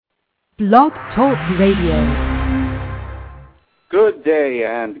Blog Talk Radio. Good day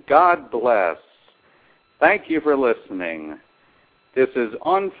and God bless. Thank you for listening. This is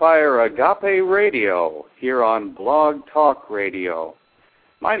On Fire Agape Radio here on Blog Talk Radio.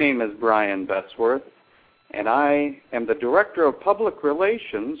 My name is Brian Betzworth, and I am the Director of Public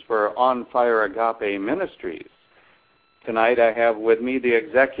Relations for On Fire Agape Ministries. Tonight I have with me the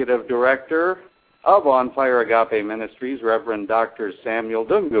Executive Director of On Fire Agape Ministries, Reverend Dr. Samuel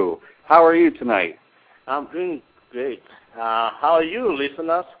Dungu. How are you tonight? I'm doing great. How are you,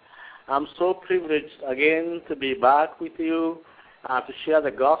 listeners? I'm so privileged again to be back with you to share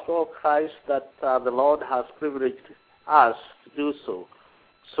the gospel of Christ that the Lord has privileged us to do so.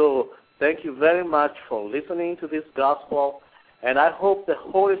 So thank you very much for listening to this gospel, and I hope the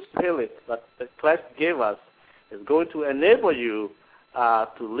Holy Spirit that Christ gave us is going to enable you to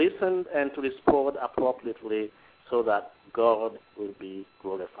listen and to respond appropriately so that God will be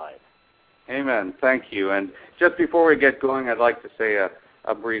glorified. Amen. Thank you. And just before we get going, I'd like to say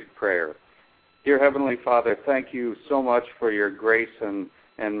a brief prayer. Dear Heavenly Father, thank you so much for your grace and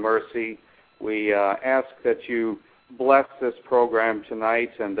mercy. We ask that you bless this program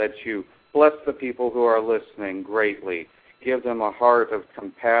tonight and that you bless the people who are listening greatly. Give them a heart of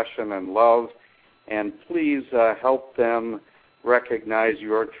compassion and love, and please help them recognize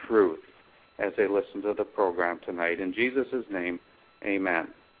your truth as they listen to the program tonight. In Jesus' name, amen.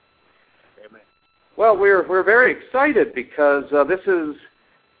 Amen. Well, we're very excited because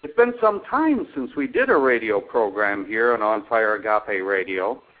it's been some time since we did a radio program here on Fire Agape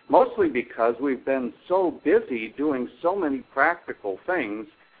Radio, mostly because we've been so busy doing so many practical things,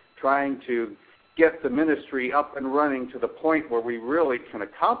 trying to get the ministry up and running to the point where we really can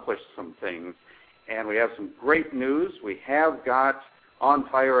accomplish some things. And we have some great news. We have got On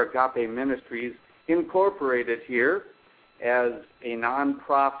Fire Agape Ministries incorporated here as a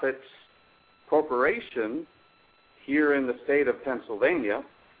nonprofit corporation here in the state of Pennsylvania.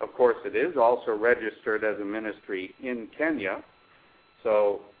 Of course, it is also registered as a ministry in Kenya.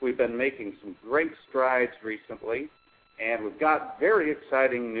 So we've been making some great strides recently, and we've got very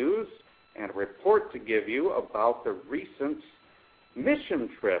exciting news and a report to give you about the recent mission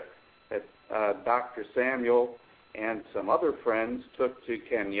trip that Dr. Samuel and some other friends took to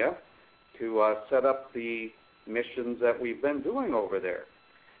Kenya to set up the missions that we've been doing over there.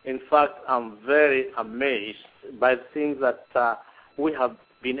 In fact, I'm very amazed by the things that we have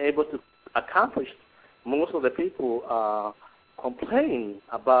been able to accomplish. Most of the people complain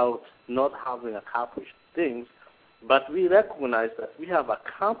about not having accomplished things, but we recognize that we have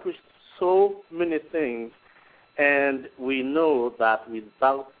accomplished so many things, and we know that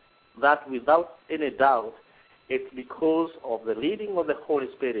without any doubt, it's because of the leading of the Holy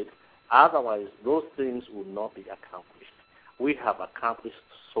Spirit. Otherwise, those things would not be accomplished. We have accomplished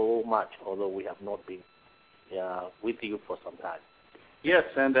so much, although we have not been with you for some time. Yes,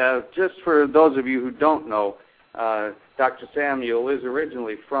 and just for those of you who don't know, Dr. Samuel is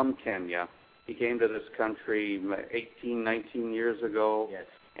originally from Kenya. He came to this country 18, 19 years ago, yes.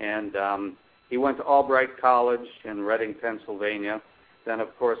 And he went to Albright College in Reading, Pennsylvania. Then,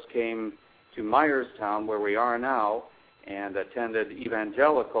 of course, came to Myerstown, where we are now, and attended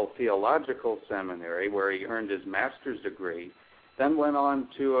Evangelical Theological Seminary, where he earned his master's degree, then went on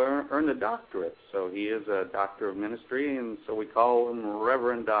to earn a doctorate. So he is a doctor of ministry, and so we call him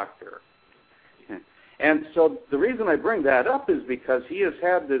Reverend Doctor. And so the reason I bring that up is because he has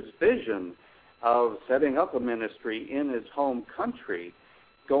had this vision of setting up a ministry in his home country,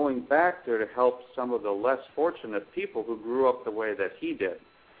 going back there to help some of the less fortunate people who grew up the way that he did.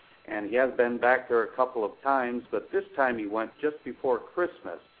 And he has been back there a couple of times, but this time he went just before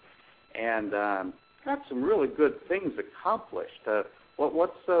Christmas and got some really good things accomplished.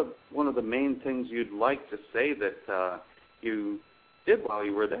 What's one of the main things you'd like to say that you did while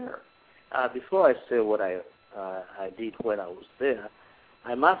you were there? Before I say what I did when I was there,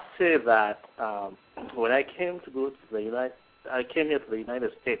 I must say that when I came here to the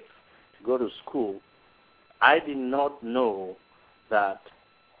United States to go to school, I did not know that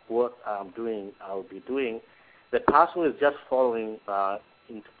what I'll be doing, the person is just falling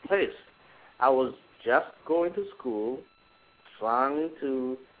into place. I was just going to school, trying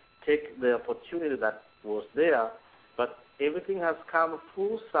to take the opportunity that was there, but everything has come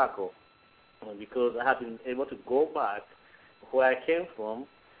full circle because I have been able to go back where I came from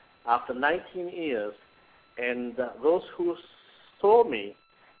after 19 years, and those who saw me,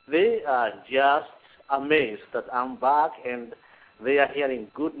 they are just amazed that I'm back and they are hearing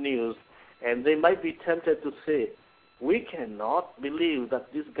good news, and they might be tempted to say, we cannot believe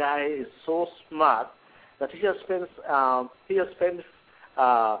that this guy is so smart that he has spent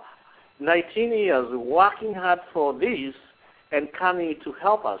 19 years working hard for this and coming to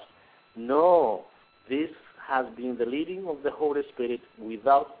help us. No, this has been the leading of the Holy Spirit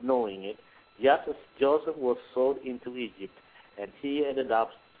without knowing it, just as Joseph was sold into Egypt, and he ended up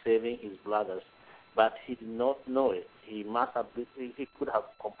saving his brothers. But he did not know it. He could have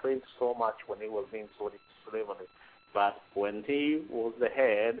complained so much when he was being sold into slavery. But when he was the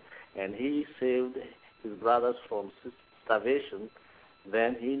head and he saved his brothers from starvation,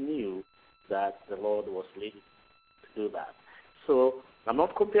 then he knew that the Lord was leading to do that. So I'm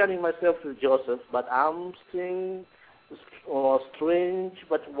not comparing myself to Joseph, but I'm seeing strange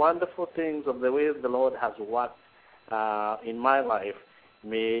but wonderful things of the way the Lord has worked in my life.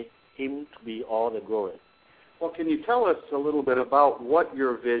 May Him to be all the glory. Well, can you tell us a little bit about what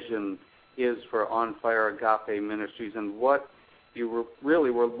your vision is for On Fire Agape Ministries and what you really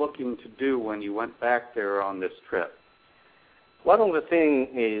were looking to do when you went back there on this trip? One of the things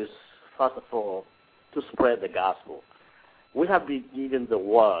is, first of all, to spread the gospel. We have been given the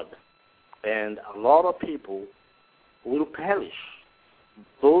word, and a lot of people will perish,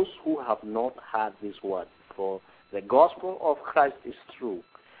 those who have not had this word. For the gospel of Christ is true.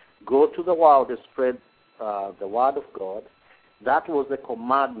 Go to the world and spread the word of God. That was the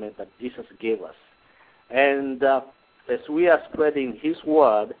commandment that Jesus gave us. And as we are spreading His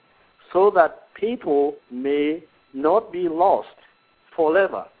word, so that people may not be lost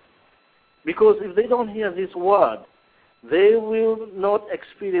forever. Because if they don't hear this word, they will not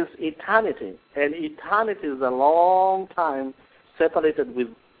experience eternity. And eternity is a long time separated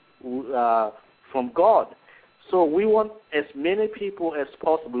from God. So we want as many people as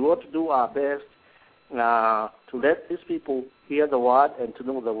possible. We want to do our best to let these people hear the word and to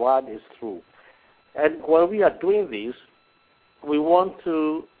know the word is true. And while we are doing this, we want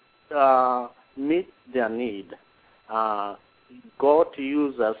to meet their need. God to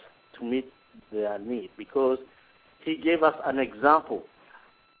use us to meet their need, because He gave us an example.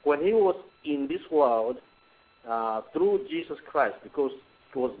 When He was in this world through Jesus Christ, because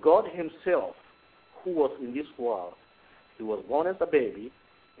it was God Himself who was in this world. He was born as a baby,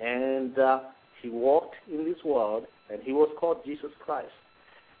 and He walked in this world, and He was called Jesus Christ.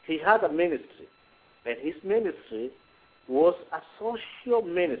 He had a ministry, and His ministry was a social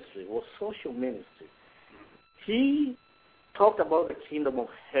ministry, He talked about the kingdom of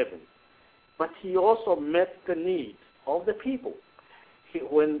heaven, but He also met the needs of the people.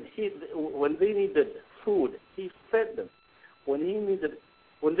 When they needed food, He fed them. When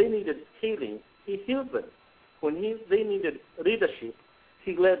they needed healing, He healed them. When they needed leadership,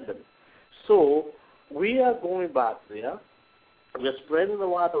 He led them. So we are going back there. We are spreading the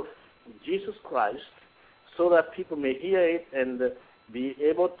word of Jesus Christ so that people may hear it and be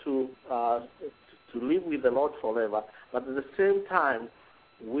able to live with the Lord forever. But at the same time,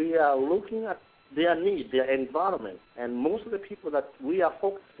 we are looking at their need, their environment, and most of the people that we are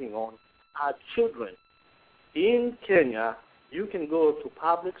focusing on are children. In Kenya, you can go to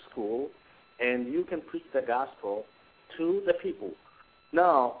public school and you can preach the gospel to the people.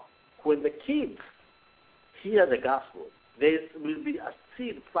 Now, when the kids hear the gospel, there will be a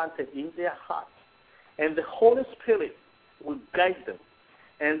seed planted in their heart, and the Holy Spirit will guide them,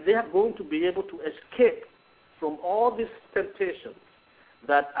 and they are going to be able to escape from all these temptations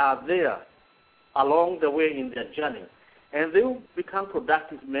that are there along the way in their journey, and they will become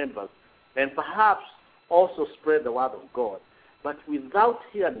productive members and perhaps also spread the word of God. But without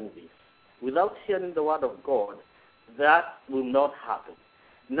hearing this, without hearing the word of God, that will not happen.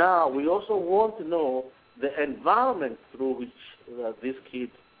 Now, we also want to know the environment through which these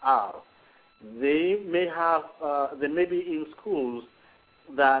kids are. They may be in schools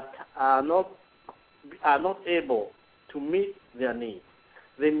that are not able to meet their needs.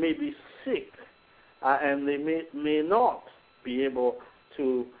 They may be sick, and they may not be able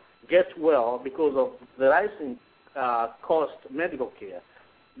to get well because of the rising cost medical care.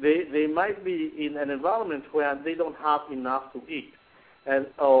 They might be in an environment where they don't have enough to eat,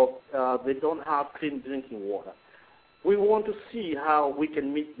 or they don't have clean drinking water. We want to see how we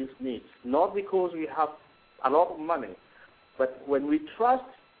can meet these needs, not because we have a lot of money, but when we trust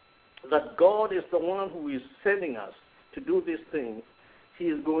that God is the one who is sending us to do these things, He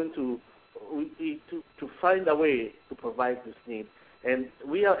is going to find a way to provide this need. And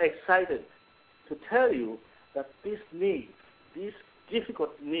we are excited to tell you that these needs, these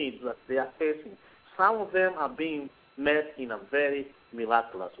difficult needs that they are facing, some of them are being met in a very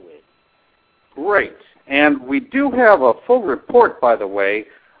miraculous way. Great. And we do have a full report, by the way,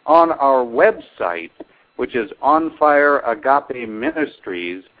 on our website, which is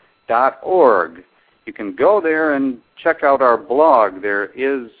onfireagapeministries.org. you can go there and check out our blog. There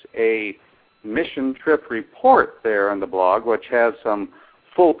is a mission trip report there on the blog, which has some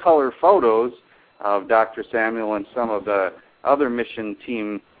full-color photos of Dr. Samuel and some of the other mission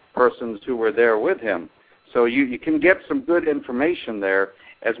team persons who were there with him. So you can get some good information there,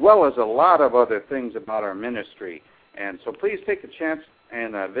 as well as a lot of other things about our ministry. And so please take a chance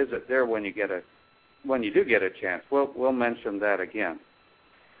and visit there when you do get a chance. We'll mention that again.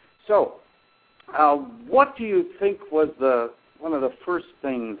 So, what do you think was one of the first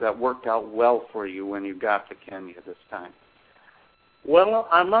things that worked out well for you when you got to Kenya this time? Well,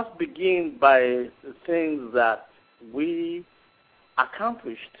 I must begin by the things that we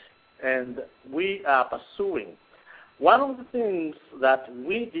accomplished and we are pursuing. One of the things that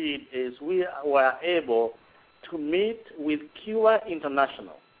we did is we were able to meet with Cure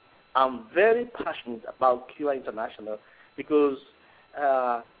International. I'm very passionate about Cure International because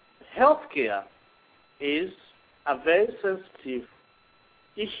healthcare is a very sensitive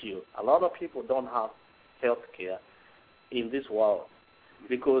issue. A lot of people don't have healthcare in this world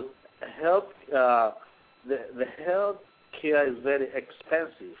because the health care is very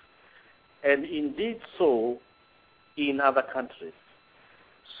expensive, and indeed so in other countries.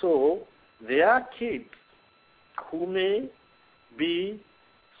 So there are kids who may be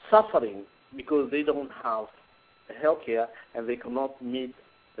suffering because they don't have health care and they cannot meet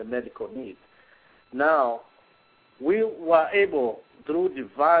the medical needs. Now, we were able, through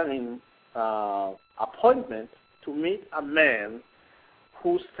divine appointment, to meet a man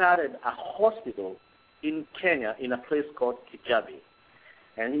who started a hospital in Kenya in a place called Kijabi.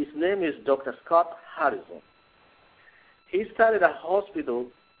 And his name is Dr. Scott Harrison. He started a hospital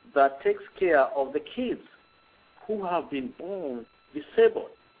that takes care of the kids who have been born disabled.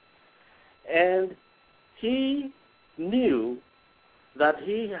 And he knew that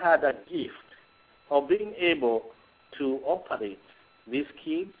he had a gift of being able to operate these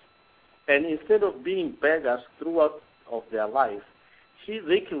kids, and instead of being beggars throughout of their life,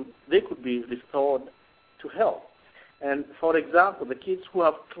 they could be restored to health. And for example, the kids who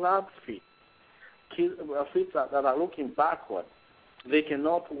have club feet, feet that are looking backward, they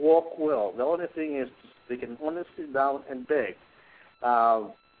cannot walk well. The only thing is they can only sit down and beg.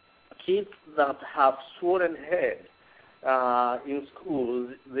 Kids that have swollen head in school,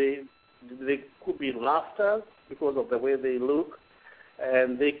 they could be laughter because of the way they look,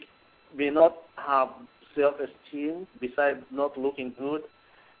 and they may not have self-esteem besides not looking good.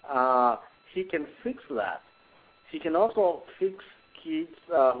 He can fix that. He can also fix kids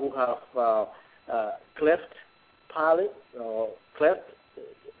who have cleft palate or cleft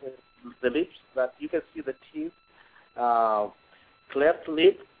the lips, that you can see the teeth, cleft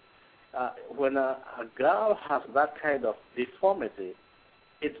lip. When a girl has that kind of deformity,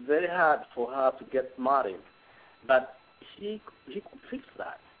 it's very hard for her to get married. But he could fix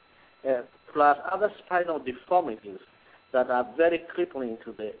that. Plus other spinal deformities that are very crippling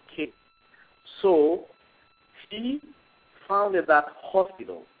to the kid. So he founded that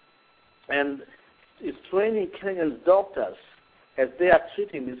hospital and is training Kenyan doctors as they are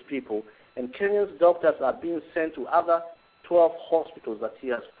treating these people. And Kenyan doctors are being sent to other 12 hospitals that he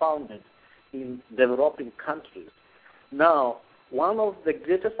has founded in developing countries. Now, one of the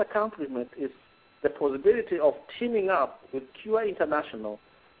greatest accomplishments is the possibility of teaming up with Cure International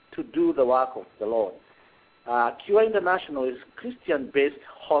to do the work of the Lord. Cure International is a Christian-based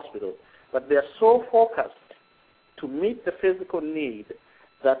hospital, but they are so focused to meet the physical need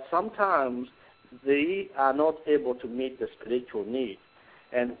that sometimes they are not able to meet the spiritual need.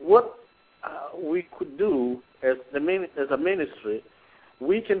 And what we could do as a ministry,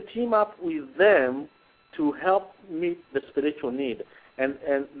 we can team up with them to help meet the spiritual need. And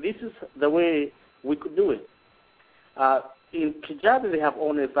this is the way we could do it. In Kijabi, they have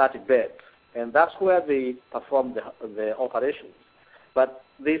only 30 beds, and that's where they perform the operations. But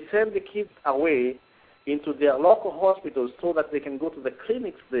they send the kids away into their local hospitals so that they can go to the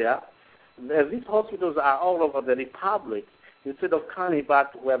clinics there. These hospitals are all over the republic instead of coming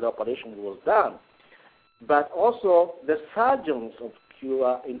back to where the operation was done. But also, the surgeons of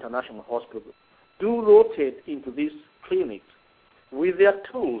Cure International Hospital do rotate into these clinics with their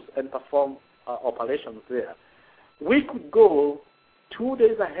tools and perform operations there. We could go 2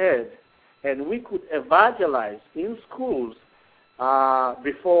 days ahead and we could evangelize in schools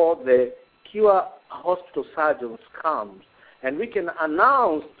before the Cure hospital surgeons come, and we can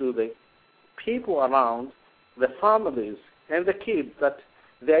announce to the people around, the families and the kids, that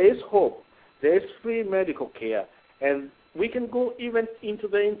there is hope, there is free medical care, and we can go even into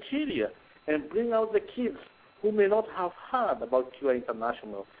the interior and bring out the kids who may not have heard about Cure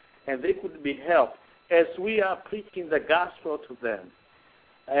International, and they could be helped. as we are preaching the gospel to them.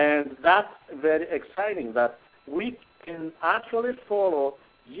 And that's very exciting that we can actually follow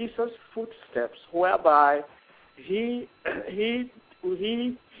Jesus' footsteps, whereby he healed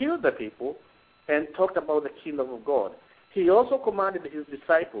the people and talked about the kingdom of God. He also commanded his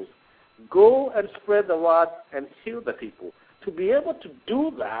disciples, go and spread the word and heal the people. To be able to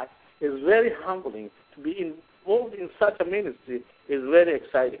do that is very humbling. To be involved in such a ministry is very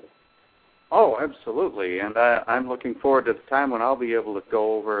exciting. Oh, absolutely. And I'm looking forward to the time when I'll be able to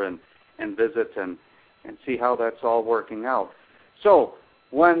go over and visit and see how that's all working out. So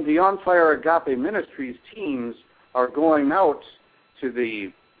when the On Fire Agape Ministries teams are going out to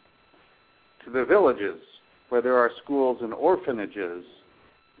the villages where there are schools and orphanages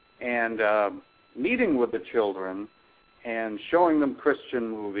and meeting with the children and showing them Christian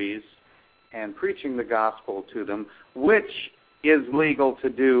movies and preaching the gospel to them, which is legal to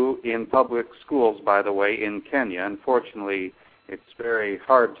do in public schools, by the way, in Kenya. Unfortunately, it's very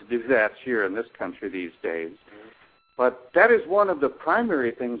hard to do that here in this country these days. But that is one of the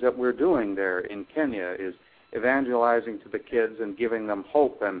primary things that we're doing there in Kenya, is evangelizing to the kids and giving them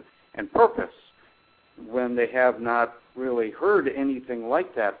hope and purpose when they have not really heard anything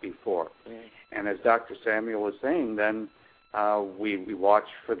like that before. And as Dr. Samuel was saying, then we watch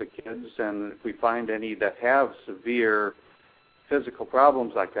for the kids, and if we find any that have severe physical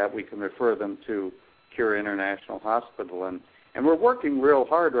problems like that, we can refer them to Cure International Hospital. And we're working real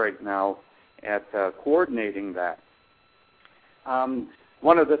hard right now at coordinating that.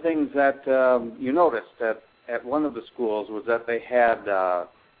 One of the things that you noticed at one of the schools was that they had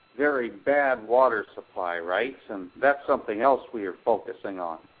very bad water supply, right? And that's something else we are focusing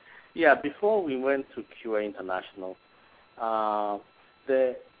on. Yeah, before we went to Cure International,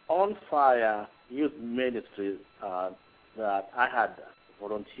 the On Fire Youth Ministry that I had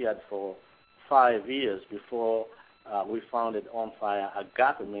volunteered for 5 years before we founded On Fire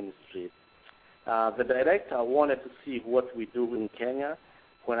Agape Ministry. The director wanted to see what we do in Kenya.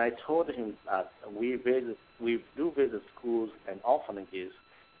 When I told him that we do visit schools and orphanages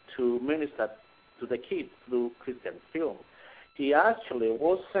to minister to the kids through Christian film, he actually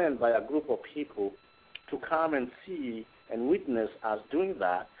was sent by a group of people to come and see and witness us doing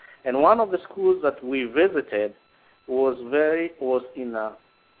that. And one of the schools that we visited was in a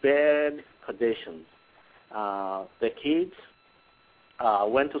bad conditions. The kids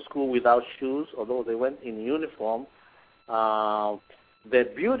went to school without shoes, although they went in uniform. The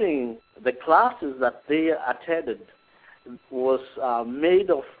building, the classes that they attended was made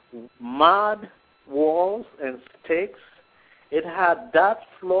of mud walls and sticks. It had dirt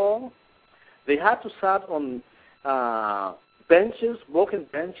floor. They had to sit on benches, broken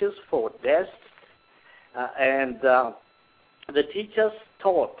benches for desks. And the teachers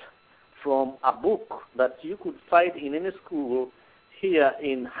taught from a book that you could find in any school here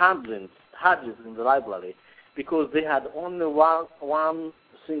in Hadley in the library, because they had only one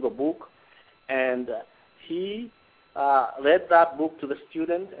single book, and he read that book to the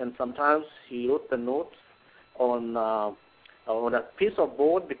student, and sometimes he wrote the notes on a piece of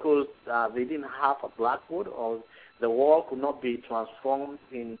board, because they didn't have a blackboard, or the wall could not be transformed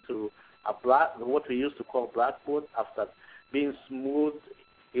into what we used to call blackboard after being smoothed.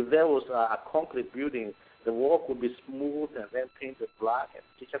 If there was a concrete building, the wall could be smoothed and then painted black, and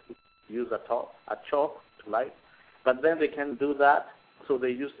the teacher could use a chalk to write. But then they can't do that, so they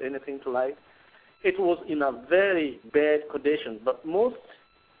used anything to write. It was in a very bad condition. But most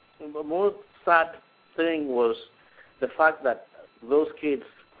sad thing was the fact that those kids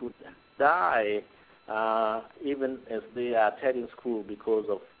could die even as they are attending school because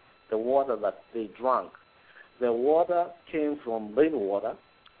of the water that they drank. The water came from rainwater,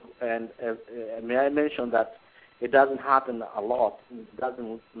 and may I mention that it doesn't happen a lot. It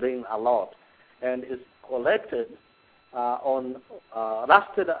doesn't rain a lot, and it's collected on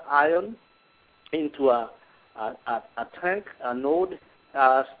rusted iron into a tank, an old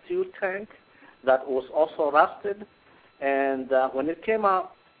steel tank that was also rusted, and when it came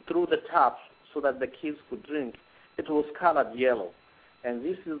out through the taps so that the kids could drink, it was colored yellow. And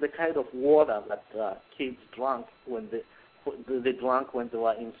this is the kind of water that kids drank when they drank when they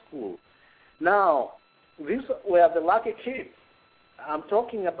were in school. Now, these were the lucky kids. I'm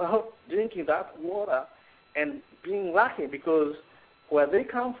talking about drinking that water and being lucky, because where they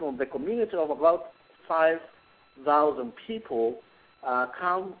come from, the community of about 5,000 people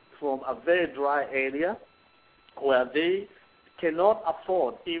come from a very dry area where they cannot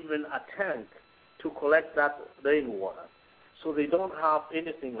afford even a tank to collect that rainwater. So they don't have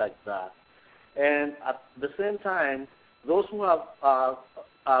anything like that. And at the same time, those who have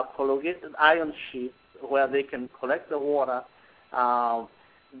corrugated iron sheet where they can collect the water,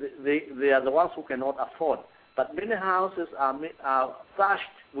 they are the ones who cannot afford. But many houses are thatched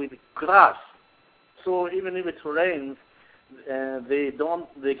with grass, so even if it rains,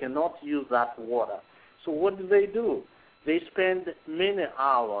 they cannot use that water. So what do? They spend many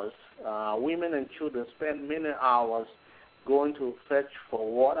hours. Women and children spend many hours going to fetch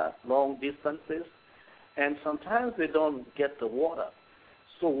for water, long distances, and sometimes they don't get the water.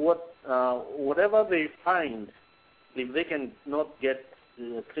 So whatever they find, if they cannot get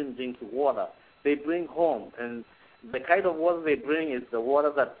clean drinking water, they bring home. And the kind of water they bring is the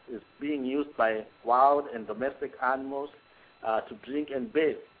water that is being used by wild and domestic animals to drink and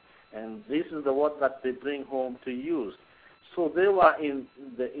bathe. And this is the water that they bring home to use. So they were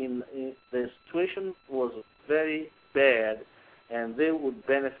the situation was very bad, and they would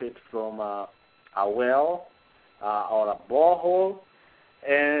benefit from a well or a borehole.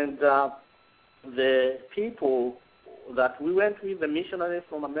 And the people that we went with, the missionaries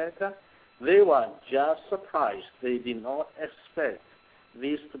from America, they were just surprised. They did not expect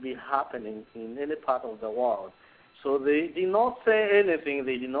this to be happening in any part of the world. So they did not say anything.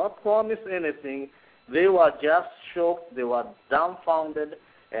 They did not promise anything. They were just shocked. They were dumbfounded,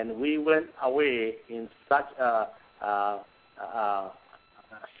 and we went away in such a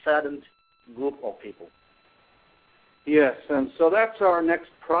saddened group of people. Yes, and so that's our next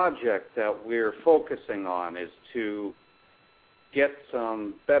project that we're focusing on, is to get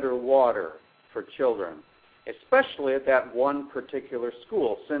some better water for children, especially at that one particular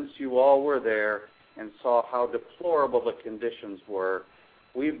school. Since you all were there and saw how deplorable the conditions were,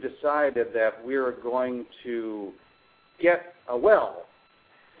 we've decided that we're going to get a well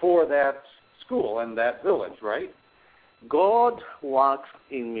for that school and that village, right? God works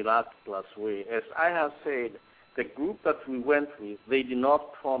in miraculous way. As I have said, the group that we went with, they did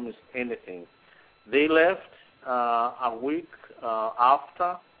not promise anything. They left a week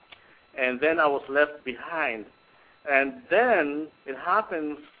after, and then I was left behind. And then it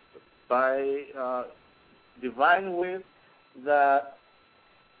happens by divine will that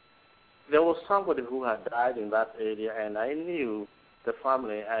there was somebody who had died in that area, and I knew the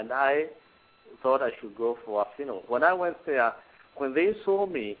family, and I thought I should go for a funeral. When I went there, when they saw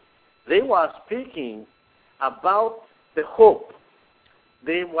me, they were speaking about the hope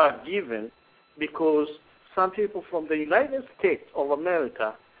they were given, because some people from the United States of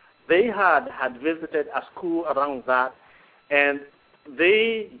America, they had visited a school around that, and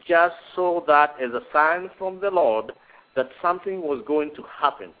they just saw that as a sign from the Lord that something was going to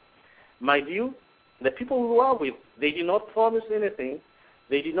happen. Mind you, the people who were with, they did not promise anything.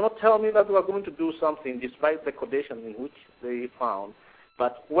 They did not tell me that we were going to do something despite the condition in which they found.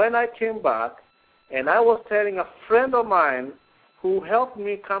 But when I came back, and I was telling a friend of mine who helped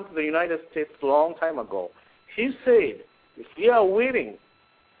me come to the United States a long time ago, he said, if we are willing,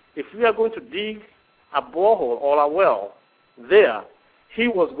 if we are going to dig a borehole or a well there, he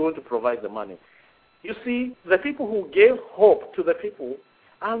was going to provide the money. You see, the people who gave hope to the people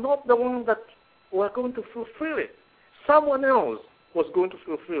are not the ones that were going to fulfill it. Someone else was going to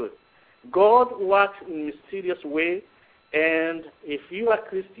fulfill it. God works in a mysterious way, and if you are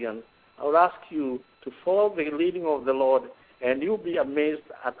Christian, I would ask you to follow the leading of the Lord, and you'll be amazed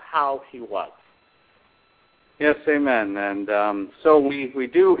at how He works. Yes, amen. And so we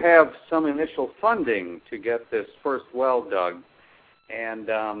do have some initial funding to get this first well dug. And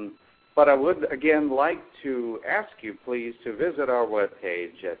but I would, again, like to ask you, please, to visit our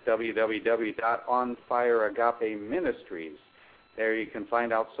webpage at www.onfireagapeministries. There you can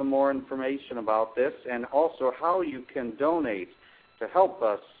find out some more information about this, and also how you can donate to help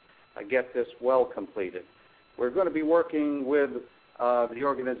us get this well completed. We're going to be working with the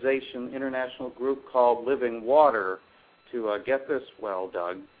organization, international group called Living Water, to get this well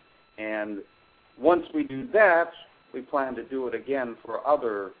dug. And once we do that, we plan to do it again for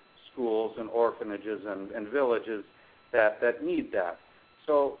other schools and orphanages and villages that need that.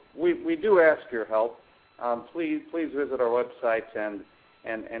 So we do ask your help. Please visit our website and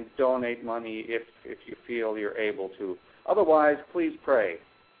donate money if you feel you're able to. Otherwise, please pray.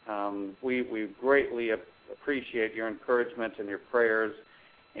 We greatly appreciate your encouragement and your prayers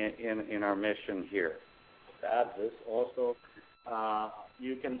in our mission here. To add this, also,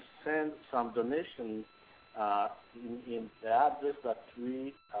 you can send some donations in the address that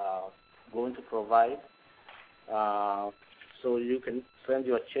we are going to provide. So you can send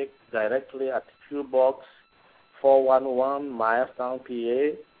your check directly at PO Box 411, Myerstown,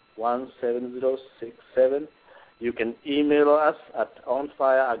 PA 17067. You can email us at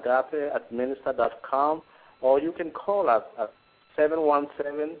onfireagape@minister.com, or you can call us at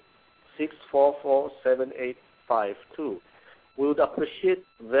 717-6 644-7852. We would appreciate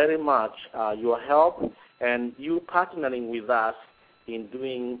very much your help and you partnering with us in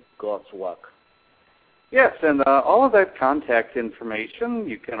doing God's work. Yes, and all of that contact information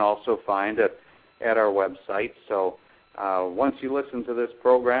you can also find at our website. So once you listen to this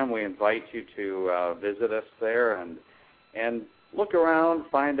program, we invite you to visit us there and look around,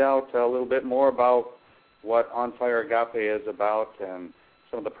 find out a little bit more about what On Fire Agape is about and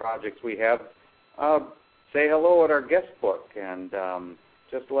some of the projects we have. Say hello at our guest book and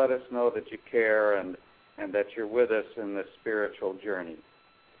just let us know that you care and that you're with us in this spiritual journey.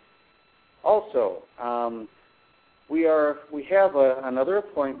 Also, we have another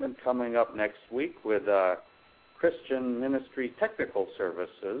appointment coming up next week with Christian Ministry Technical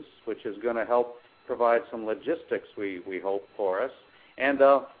Services, which is going to help provide some logistics, we hope, for us. And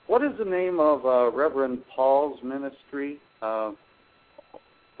what is the name of Reverend Paul's ministry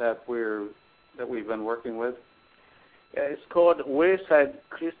that we've been working with? Yeah, it's called Wayside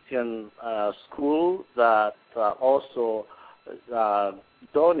Christian School that also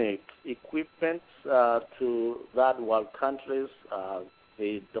donate equipment to third world countries.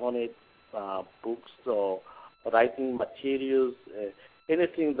 They donate books or writing materials,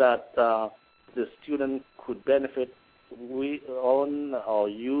 anything that the student could benefit on or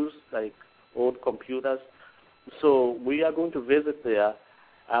use, like old computers. So we are going to visit there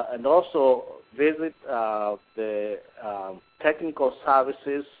and also visit the technical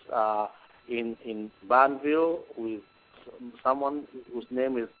services in Barnville with someone whose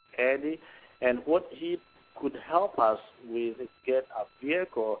name is Eddie, and what he could help us with is get a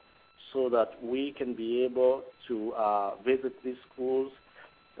vehicle so that we can be able to visit these schools,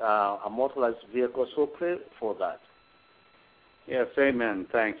 a motorized vehicle. So pray for that. Yes, amen.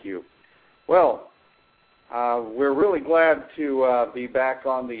 Thank you. Well, we're really glad to be back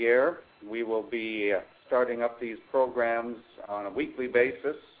on the air. We will be starting up these programs on a weekly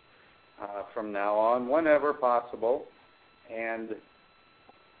basis from now on, whenever possible. And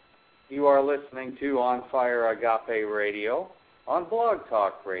you are listening to On Fire Agape Radio on Blog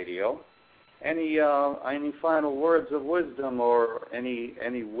Talk Radio. Any final words of wisdom or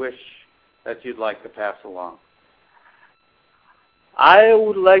any wish that you'd like to pass along? I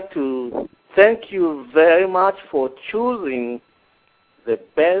would like to thank you very much for choosing the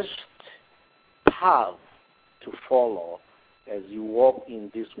best path to follow as you walk in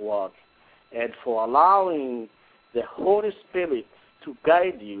this world, and for allowing the Holy Spirit to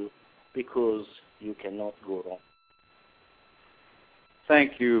guide you, because you cannot go wrong.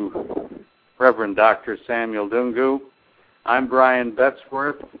 Thank you, Reverend Dr. Samuel Dungu. I'm Brian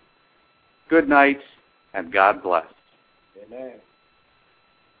Betzworth. Good night, and God bless. Amen.